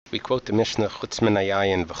we quote the Mishnah chutz min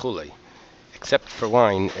hayin v'chulei, except for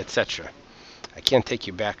wine, etc. I can't take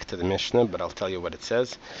you back to the Mishnah, but I'll tell you what it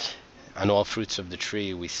says. On all fruits of the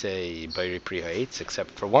tree we say bayri pri ha'etz,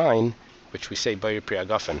 except for wine, which we say bayri pri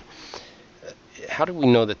ha'gafen. How do we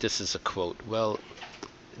know that this is a quote? Well,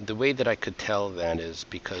 the way that I could tell that is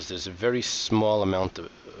because there's a very small amount of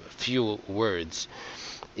few words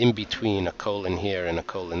in between a colon here and a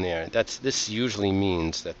colon there. This usually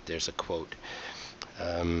means that there's a quote.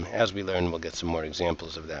 As we learn, we'll get some more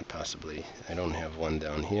examples of that possibly. I don't have one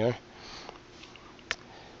down here.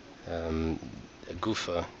 A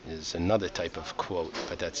gufa is another type of quote,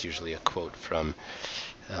 but that's usually a quote from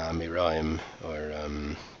Miraim, or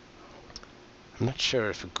I'm not sure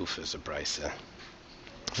if a gufa is a brisa.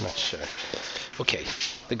 I'm not sure. Okay,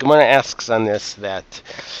 the Gemara asks on this that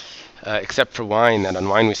except for wine, that on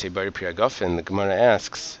wine we say bari pri ha'gafen. The Gemara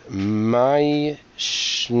asks, "My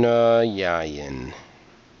shna yayin."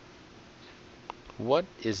 What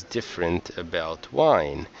is different about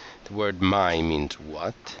wine? The word "my" means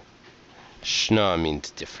what? Shna means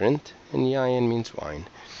different, and yayin means wine.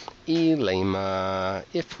 Ilema,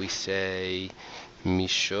 if we say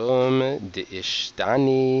mishum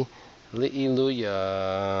deishtani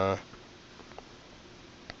li'iluya,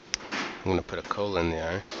 I'm going to put a colon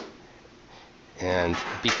there, and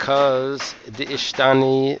because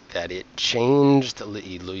deishtani, that it changed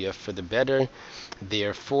li'iluya for the better,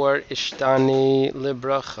 therefore ishtani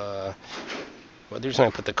libracha. Well, the reason I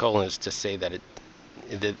put the colon is to say that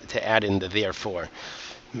to add in the therefore.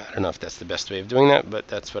 I don't know if that's the best way of doing that, but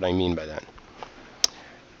that's what I mean by that.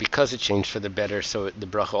 Because it changed for the better, so the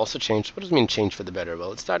bracha also changed. What does it mean change for the better?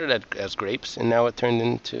 Well, it started as grapes, and now it turned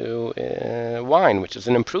into wine, which is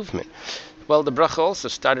an improvement. Well, the bracha also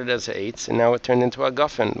started as eitz, and now it turned into a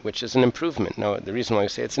gafen, which is an improvement. Now, the reason why I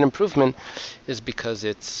say it's an improvement is because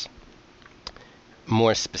it's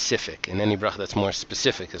more specific, and any bracha that's more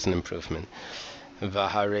specific is an improvement.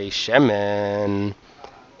 V'harei shemen,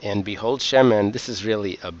 and behold shemen. This is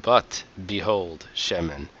really a but, behold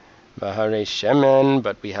shemen. V'harei shemen,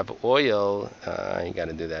 but we have oil. You got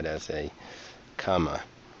to do that as a comma.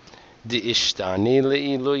 Deishtani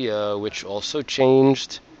le'iluya, which also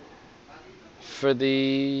changed for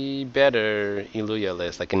the better. Iluya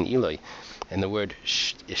is like an ilui. And the word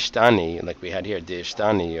ishtani, like we had here,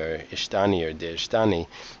 deishtani or deishtani,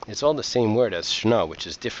 it's all the same word as shna, which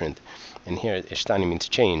is different. And here, ishtani means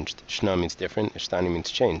changed. Shna means different. Ishtani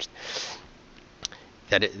means changed.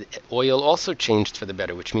 That oil also changed for the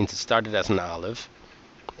better, which means it started as an olive,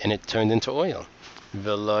 and it turned into oil.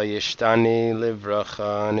 V'lo yishtani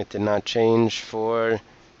livracha, and it did not change for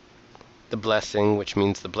the blessing, which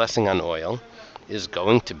means the blessing on oil is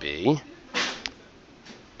going to be.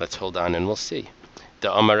 Let's hold on and we'll see.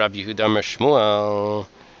 The Amar Rav Yehuda Amar Shmuel.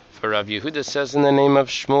 For Rav Yehuda says in the name of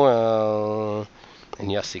Shmuel. And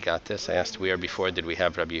Yossi got this. I asked where before did we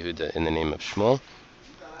have Rav Yehuda in the name of Shmuel.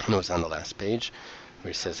 And it was on the last page where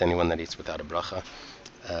he says anyone that eats without a bracha.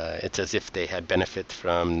 It's as if they had benefit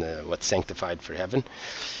from what's sanctified for heaven.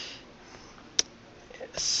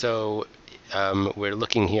 So we're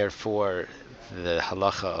looking here for the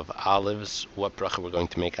halacha of olives, what bracha we're going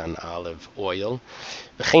to make on olive oil.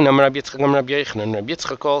 Rabbi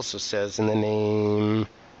Yitzchak also says in the name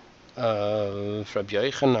of Rabbi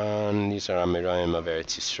Yochanan, these are Amirayim of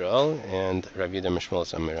Eretz Yisrael, and Rabbi Yehuda Mishmol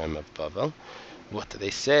is Amirayim of Bavel. What do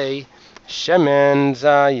they say? Shemen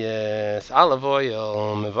zayis, olive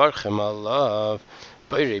oil, mevarchem alav,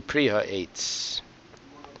 bayri pri ha'etz.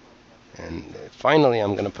 And finally,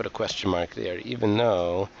 I'm going to put a question mark there, even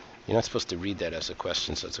though you're not supposed to read that as a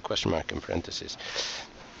question, so it's a question mark in parentheses.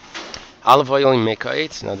 Olive oil you make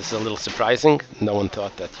ha'etz. Now this is a little surprising. No one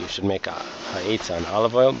thought that you should make ha'etz on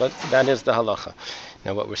olive oil, but that is the halacha.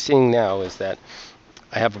 Now what we're seeing now is that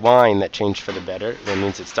I have wine that changed for the better. That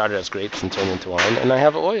means it started as grapes and turned into wine. And I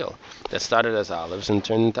have oil that started as olives and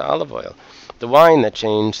turned into olive oil. The wine that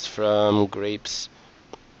changed from grapes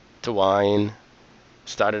to wine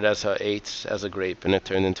started as ha'etz, as a grape, and it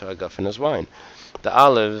turned into a gafen as wine. The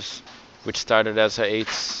olives, which started as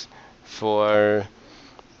ha'etz for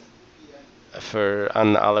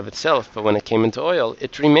on the olive itself, but when it came into oil,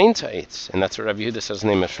 it remained ha'etz. And that's what Rabbi Yehuda says in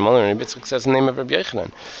the name of Shmuel, and Rabbi Yitzchak says in the name of Rabbi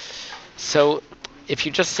Yochanan. So, if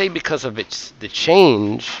you just say because of the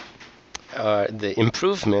change, the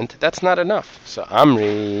improvement, that's not enough. So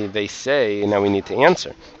Amri, they say, now we need to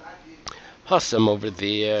answer. Hasam over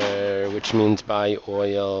there, which means by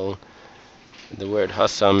oil. The word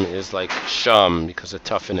hasam is like sham, because a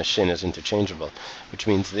taf and a shin is interchangeable, which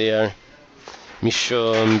means there.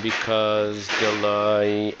 Mishum, because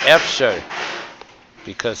delay efshar,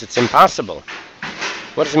 because it's impossible.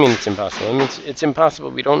 What does it mean it's impossible? It means it's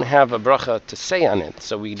impossible. We don't have a bracha to say on it,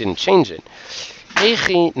 so we didn't change it.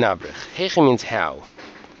 Heichi nabrich. Heichi means how.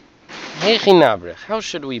 Heichi nabrich. How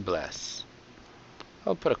should we bless?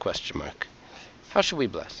 I'll put a question mark. How should we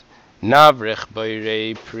bless? Nabrich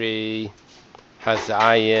boirei pri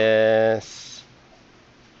hazayes.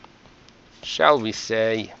 Shall we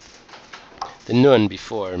say? The nun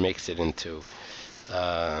before makes it into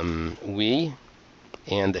we,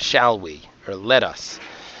 and the shall we, or let us.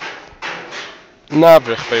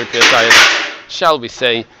 Nabrich boirei pri hazayes. Shall we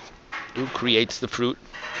say, who creates the fruit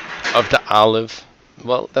of the olive?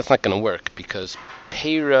 Well, that's not going to work because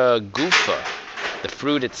pera gufa, the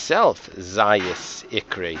fruit itself, zayis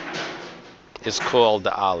ikri, is called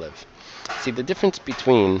the olive. See, the difference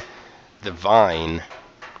between the vine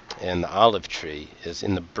and the olive tree is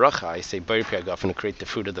in the bracha, I say, Bari Pri Hagafen, to create the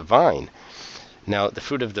fruit of the vine. Now, the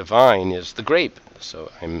fruit of the vine is the grape.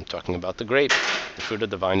 So I'm talking about the grape. The fruit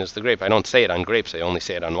of the vine is the grape. I don't say it on grapes. I only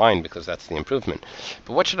say it on wine because that's the improvement.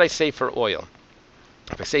 But what should I say for oil?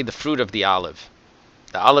 If I say the fruit of the olive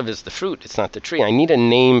is the fruit. It's not the tree. I need a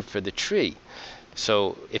name for the tree.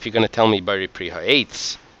 So if you're going to tell me Bari Pri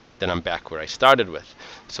Ha'etz, then I'm back where I started with.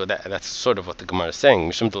 So that's sort of what the Gemara is saying.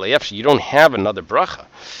 Mishum D'Layefshi, you don't have another bracha.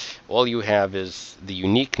 All you have is the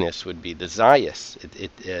uniqueness would be the zayas.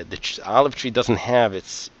 The olive tree doesn't have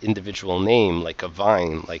its individual name like a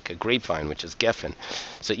vine, like a grapevine, which is geffen.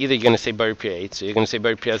 So either you're going to say Bari Pri Ha'etz, or you're going to say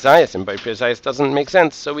Bari Pri Hazayas, and Bari Pri Hazayas doesn't make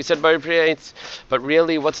sense. So we said Bari Pri Ha'etz. But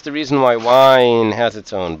really, what's the reason why wine has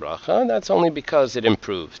its own bracha? That's only because it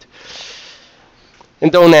improved.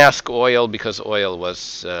 And don't ask oil, because oil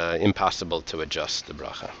was impossible to adjust the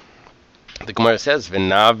bracha. The Gemara says,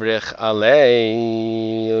 "V'navrich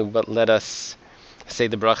alei," but let us say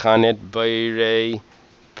the bracha on it. Boirei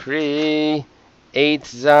pri eight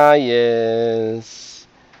zayas.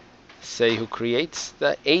 Say who creates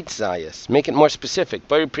the eight zayas. Make it more specific.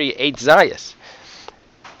 Boirei pri eight zayas.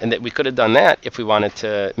 And that we could have done that if we wanted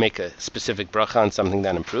to make a specific bracha on something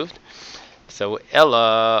that improved. So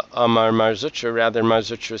Ella Amar Mar Zutra, rather Mar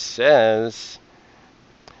Zutra says,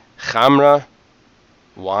 Chamra,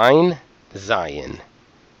 wine, Zion,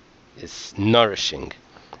 is nourishing.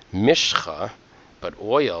 Mishcha, but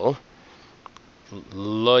oil,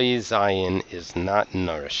 Loi Zion, is not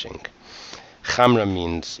nourishing. Chamra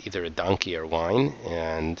means either a donkey or wine,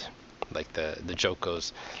 and like the joke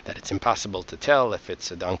goes that it's impossible to tell if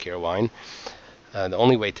it's a donkey or wine. The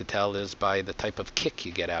only way to tell is by the type of kick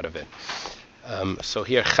you get out of it. So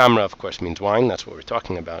here, chamra, of course, means wine. That's what we're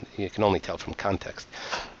talking about. You can only tell from context.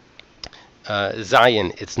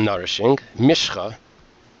 Zion, it's nourishing. Mishcha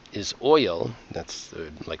is oil. That's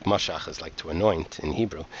like mashach is like to anoint in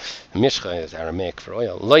Hebrew. Mishcha is Aramaic for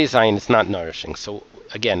oil. Lo Zion, it's not nourishing. So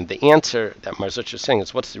again, the answer that Mar Zutra is saying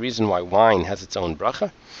is, what's the reason why wine has its own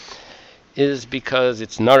bracha? Is because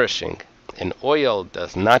it's nourishing. And oil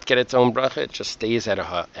does not get its own bracha. It just stays at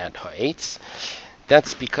ha'etz.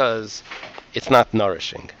 That's because it's not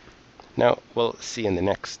nourishing. Now, we'll see in the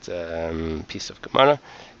next piece of Gemara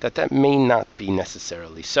that may not be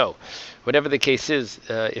necessarily so. Whatever the case is,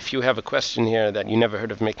 if you have a question here that you never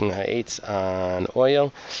heard of making ha'etz on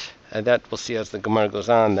oil, that we'll see as the Gemara goes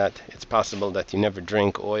on, that it's possible that you never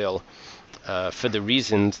drink oil for the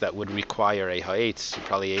reasons that would require a ha'etz. You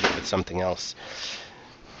probably ate it with something else.